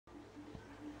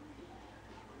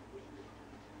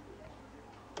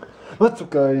What's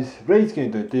up guys, Rage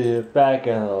Game 20 here, back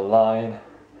on OnLiNe.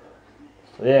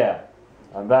 So yeah,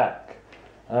 I'm back.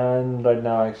 And right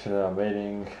now actually I'm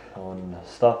waiting on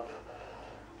stuff.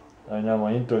 Right now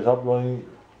my intro is uploading.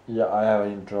 Yeah, I have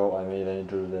an intro, I made an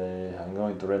intro today. I'm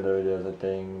going to render videos I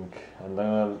think. And I'm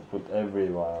gonna put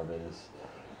every one of these.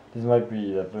 This might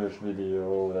be the first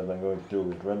video that I'm going to do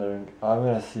with rendering. I'm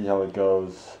gonna see how it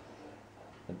goes.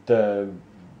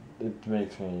 It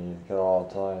makes me get a lot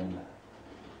of time.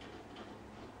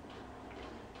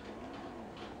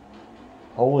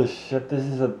 Holy shit, this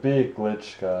is a big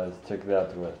glitch, guys. Check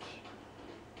that glitch.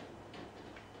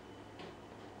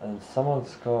 And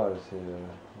someone's car is here.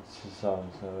 It just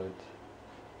sounds good.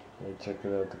 Yeah, check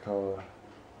it out, the car.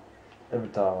 Every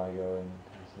time I go in,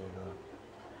 I see a car.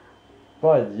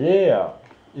 But yeah,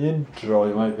 intro,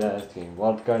 you might be asking,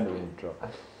 what kind of intro?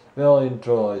 Well,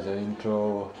 intro is an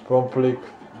intro from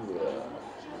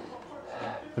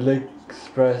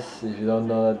Express. If you don't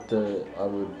know that, I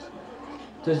would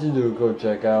just need to go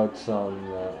check out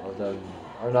some of them.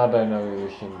 I'm not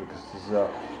dynamic machine because this is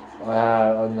I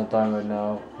have no time right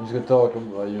now. I'm just gonna talk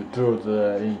you through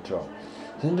the intro.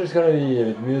 The intro is gonna be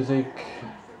with music.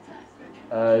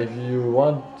 If you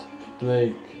want to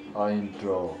make an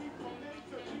intro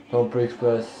from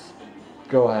Express,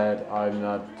 go ahead. I'm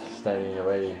not standing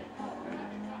away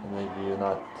and making you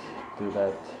not do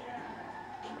that.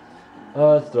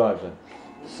 Let's drive then.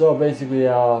 So basically,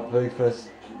 Express.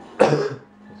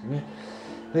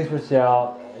 Express,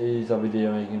 yeah, is a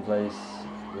video making place.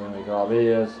 We make a lot of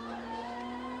videos.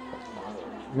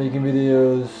 Making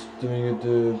videos, doing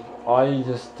YouTube. I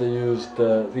just used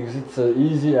because it's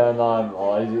easy and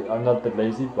I'm not that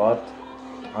lazy, but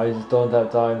I just don't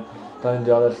have time to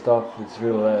do other stuff. It's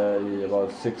really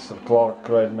about 6 o'clock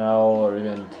right now, or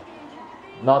even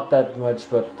not that much,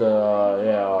 but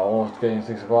yeah, almost getting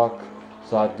 6 o'clock.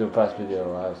 So I have to do a fast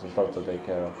video. I have some stuff to take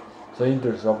care of. So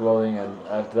intro is uploading, and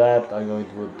after that I'm going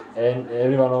to put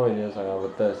every one of videos. I'm going to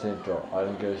put this intro. I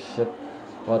don't give a shit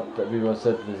what people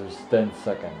said. This is 10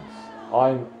 seconds.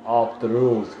 I'm off the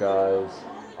rules, guys.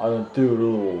 I don't do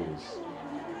rules.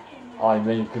 I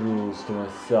make rules to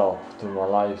myself, to my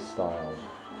lifestyle.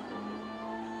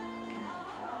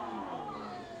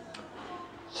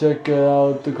 Check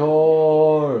out the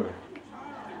car.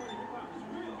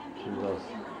 Jesus.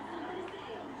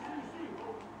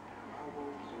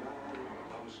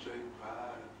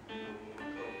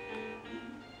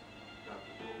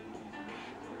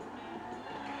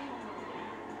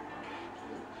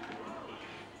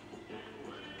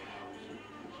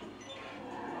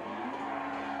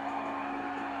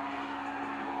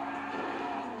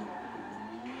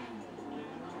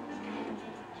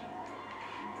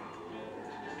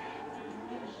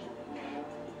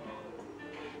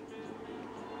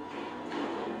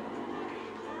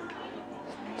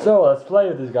 So let's play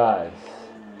with these guys.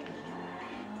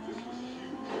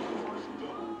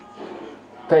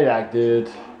 Payback,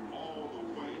 dude.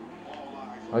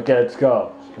 Okay, let's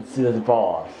go. Let's see the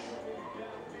boss.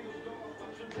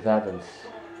 What happens?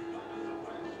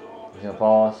 He's gonna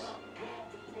pause.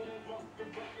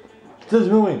 Still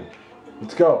moving.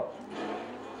 Let's go.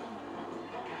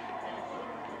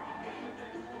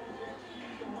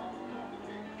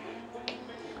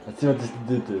 Let's see what this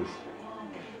dude is.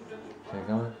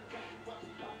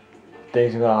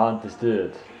 Thinks I'm gonna hunt this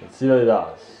dude. Let's see what he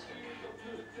does.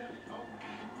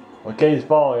 Okay, he's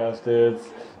following us, dudes.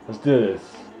 Let's do this.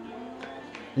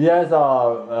 He has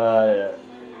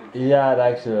he had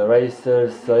actually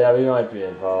racers, so yeah, we might be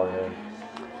following him.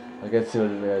 Okay, let's see what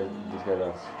this guy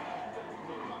does.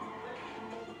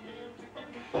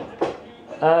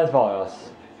 And he's following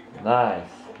us.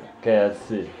 Nice. Okay, let's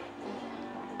see.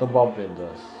 Don't bump into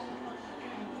us.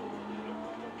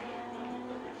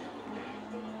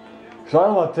 Try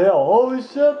on my tail, holy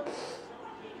shit!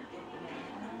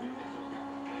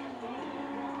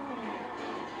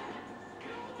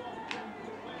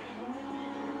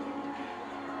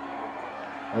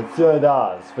 Let's see what it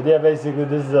does. But yeah, basically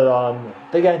this is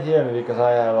they can't hear me because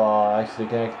I have actually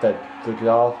connected, took it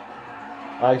off.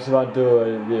 I actually want to do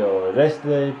a video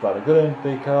yesterday, but I couldn't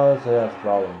because I have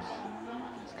problems.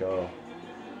 Let's go.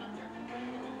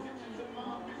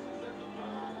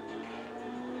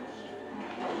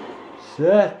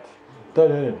 Shit!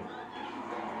 Don't hit him.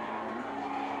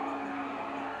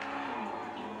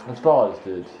 Let's follow this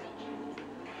dude.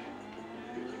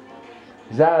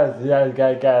 He has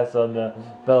gas on the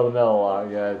metal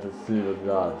guys. Let's see what it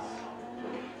does.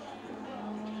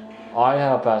 I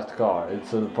have a fast car.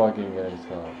 It's a parking garage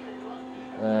car.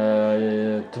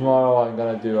 Tomorrow I'm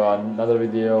gonna do another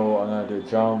video. I'm gonna do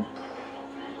jump.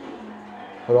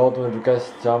 For ultimate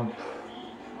request jump.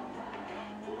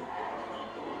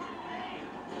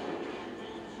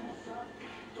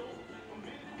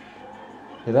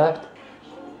 He left?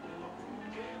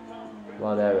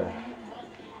 Whatever.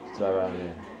 Let's try around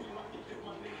here.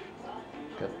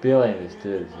 Got feeling this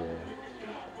dude here.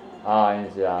 Ah,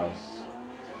 in the house.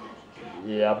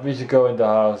 Yeah, we should go in the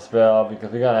house as well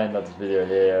because we're gonna end up this video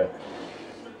here.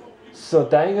 So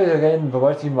thank you again for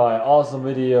watching my awesome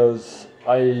videos.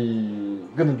 I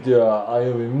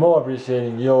will be more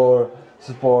appreciating your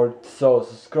support. So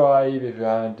subscribe if you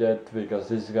haven't yet because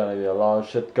this is gonna be a lot of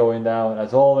shit going down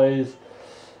as always.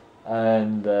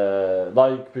 And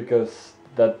like because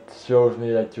that shows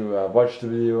me that you watched the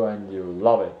video and you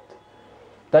love it.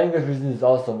 Thank you for watching this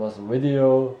awesome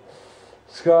video.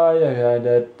 Subscribe if you haven't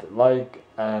yet, like,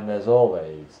 and as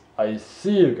always, I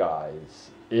see you guys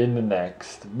in the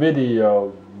next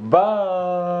video.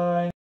 Bye!